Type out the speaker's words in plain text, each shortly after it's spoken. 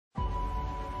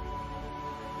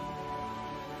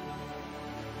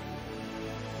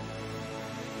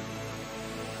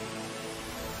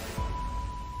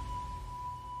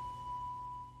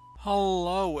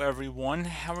Hello everyone,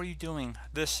 how are you doing?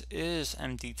 This is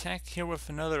MD Tech here with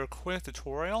another quick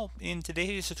tutorial. In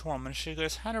today's tutorial, I'm going to show you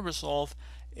guys how to resolve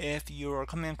if you are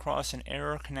coming across an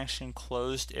error connection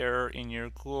closed error in your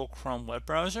Google Chrome web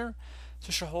browser. So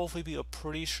it should hopefully be a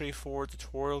pretty straightforward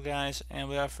tutorial, guys, and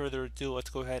without further ado, let's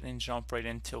go ahead and jump right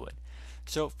into it.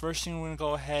 So first thing we're going to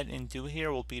go ahead and do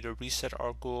here will be to reset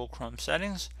our Google Chrome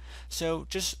settings. So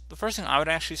just the first thing I would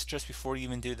actually suggest before you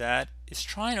even do that is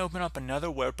try and open up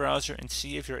another web browser and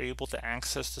see if you're able to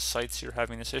access the sites you're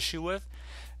having this issue with.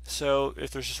 So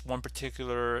if there's just one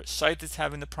particular site that's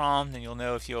having the problem, then you'll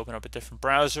know if you open up a different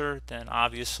browser, then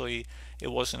obviously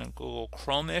it wasn't a Google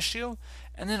Chrome issue.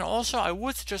 And then also I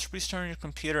would suggest restarting your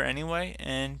computer anyway,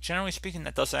 and generally speaking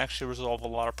that does actually resolve a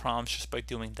lot of problems just by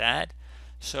doing that.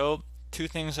 So two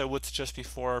things I would suggest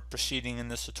before proceeding in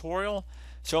this tutorial.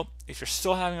 So if you're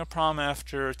still having a problem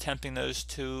after attempting those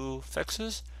two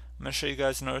fixes, I'm going to show you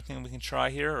guys another thing we can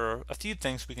try here, or a few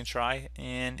things we can try,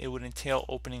 and it would entail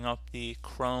opening up the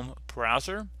Chrome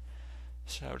browser.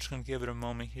 So I'm just going to give it a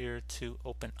moment here to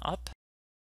open up.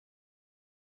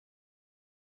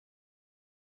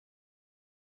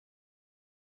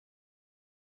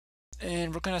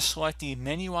 And we're going to select the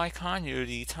menu icon near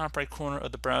the top right corner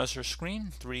of the browser screen,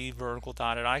 three vertical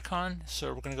dotted icon.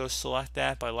 So we're going to go select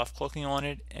that by left clicking on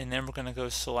it, and then we're going to go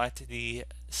select the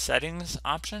settings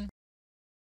option.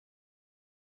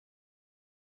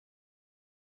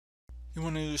 You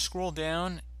want to scroll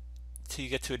down till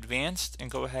you get to advanced and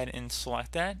go ahead and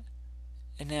select that.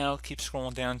 And now keep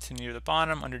scrolling down to near the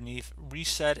bottom underneath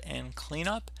reset and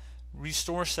cleanup.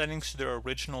 Restore settings to their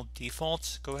original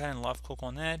defaults. Go ahead and left click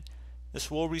on that. This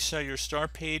will reset your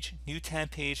start page, new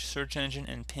tab page, search engine,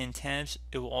 and pin tabs.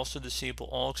 It will also disable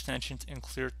all extensions and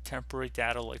clear temporary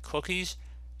data like cookies.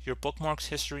 Your bookmarks,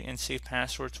 history, and safe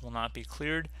passwords will not be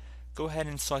cleared. Go ahead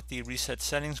and select the reset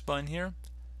settings button here.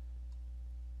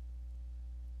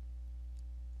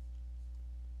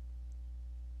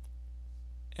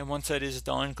 And once that is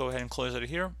done, go ahead and close out of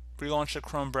here. Relaunch the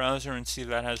Chrome browser and see if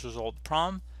that has resolved the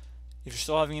problem. If you're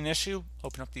still having an issue,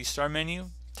 open up the start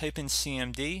menu, type in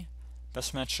CMD.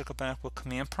 Best match should come back with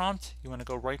command prompt. You want to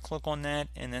go right click on that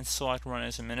and then select run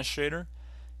as administrator.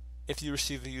 If you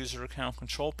receive a user account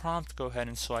control prompt, go ahead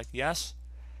and select yes.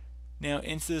 Now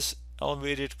into this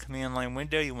elevated command line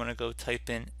window, you want to go type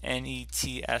in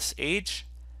netsh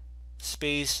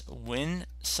space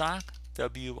winsock,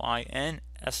 WINSOCK,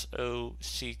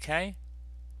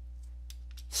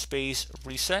 space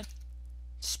reset,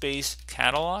 space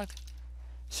catalog.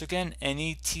 So again,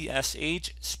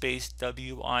 netsh space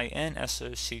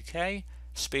WINSOCK,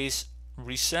 space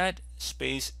reset,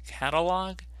 space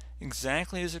catalog,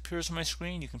 exactly as it appears on my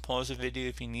screen. You can pause the video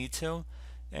if you need to,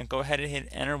 and go ahead and hit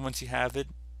enter once you have it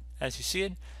as you see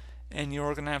it. And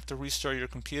you're going to have to restart your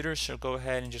computer, so go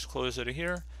ahead and just close out of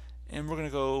here. And we're going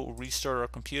to go restart our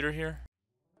computer here.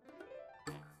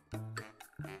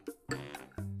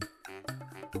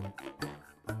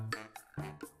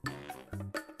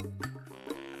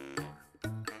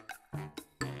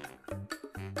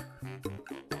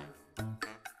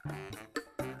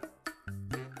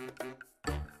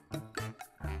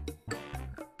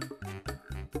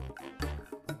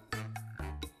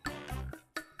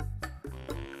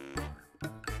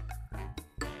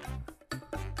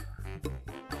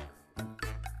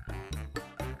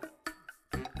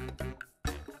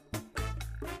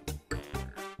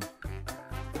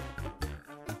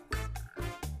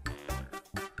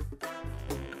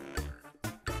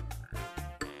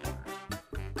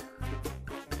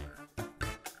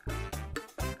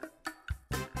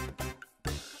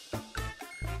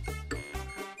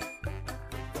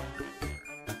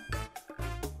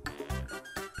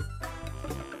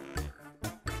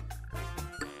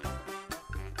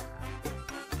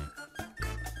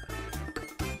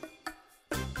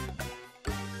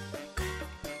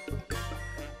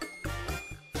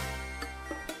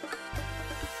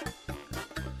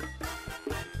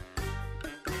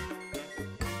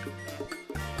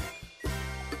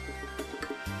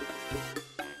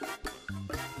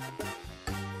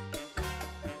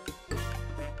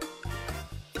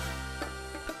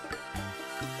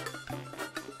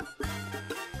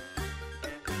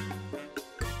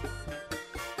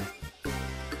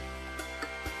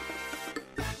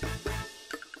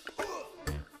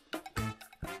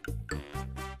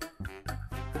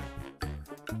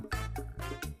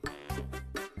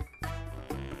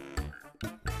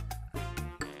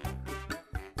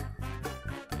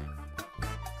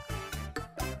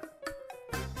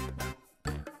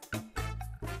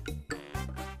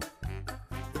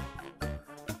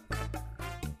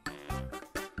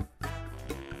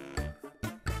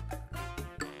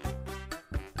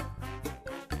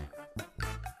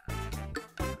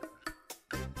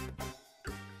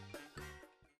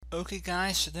 Okay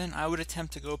guys, so then I would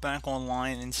attempt to go back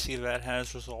online and see if that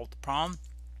has resolved the problem.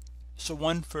 So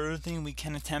one further thing we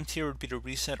can attempt here would be to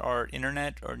reset our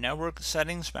internet or network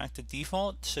settings back to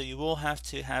default. So you will have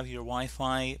to have your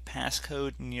Wi-Fi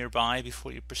passcode nearby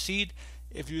before you proceed.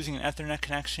 If you're using an Ethernet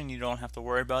connection, you don't have to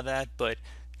worry about that, but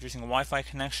if you're using a Wi-Fi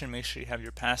connection, make sure you have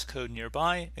your passcode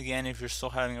nearby. Again, if you're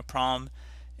still having a problem,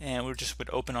 and we just would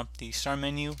open up the start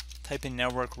menu, type in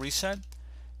network reset,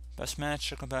 best match,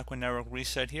 should come back with network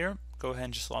reset here. Go ahead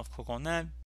and just left click on that.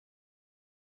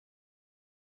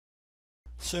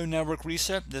 So network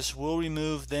reset, this will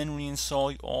remove, then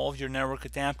reinstall all of your network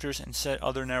adapters and set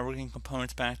other networking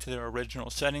components back to their original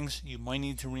settings. You might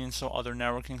need to reinstall other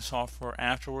networking software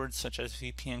afterwards, such as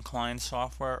VPN client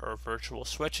software or virtual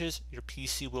switches. Your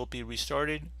PC will be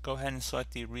restarted. Go ahead and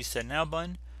select the Reset Now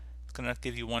button. It's going to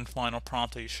give you one final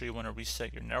prompt. Are you sure you want to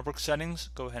reset your network settings?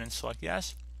 Go ahead and select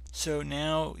yes. So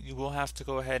now you will have to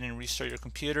go ahead and restart your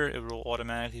computer. It will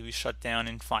automatically be shut down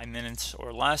in 5 minutes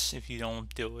or less if you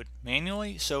don't do it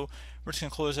manually. So we're just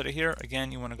going to close out of here.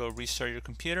 Again, you want to go restart your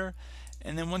computer.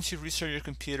 And then once you restart your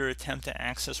computer, attempt to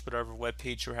access whatever web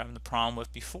page you were having the problem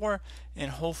with before.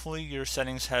 And hopefully your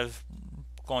settings have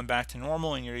gone back to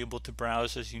normal and you're able to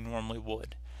browse as you normally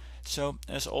would. So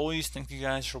as always, thank you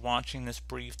guys for watching this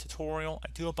brief tutorial. I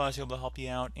do hope I was able to help you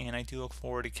out, and I do look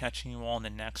forward to catching you all in the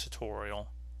next tutorial.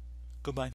 Goodbye.